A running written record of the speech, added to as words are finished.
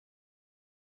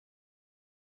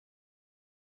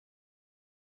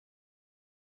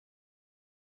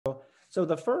So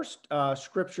the first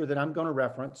scripture that I'm going to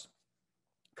reference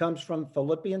comes from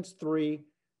Philippians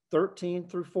 3:13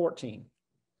 through 14,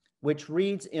 which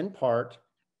reads in part,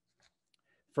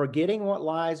 "Forgetting what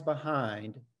lies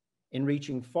behind and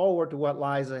reaching forward to what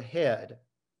lies ahead,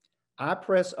 I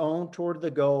press on toward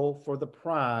the goal for the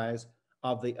prize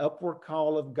of the upward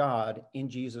call of God in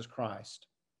Jesus Christ."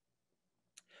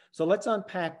 So let's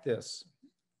unpack this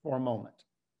for a moment.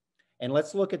 And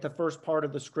let's look at the first part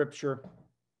of the scripture,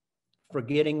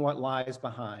 forgetting what lies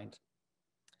behind.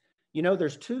 You know,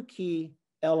 there's two key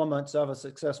elements of a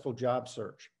successful job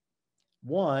search.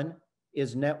 One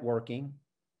is networking,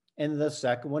 and the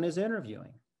second one is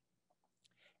interviewing.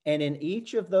 And in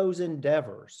each of those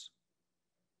endeavors,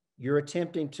 you're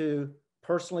attempting to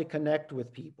personally connect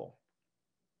with people.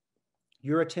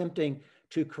 You're attempting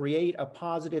to create a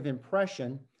positive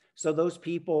impression so those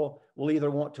people will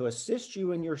either want to assist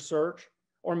you in your search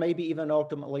or maybe even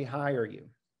ultimately hire you.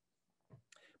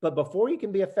 But before you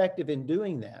can be effective in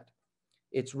doing that,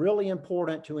 it's really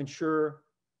important to ensure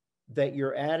that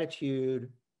your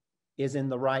attitude is in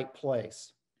the right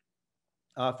place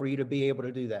for you to be able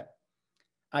to do that.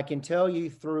 I can tell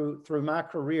you through my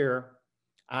career,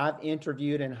 I've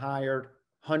interviewed and hired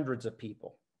hundreds of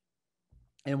people.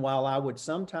 And while I would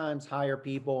sometimes hire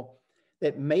people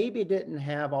that maybe didn't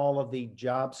have all of the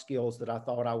job skills that I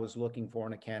thought I was looking for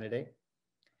in a candidate,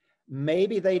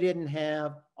 maybe they didn't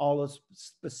have all the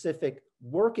specific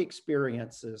work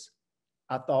experiences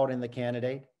I thought in the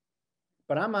candidate,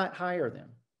 but I might hire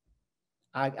them.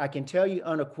 I can tell you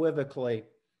unequivocally,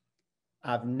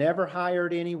 I've never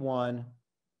hired anyone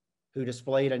who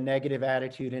displayed a negative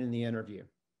attitude in the interview.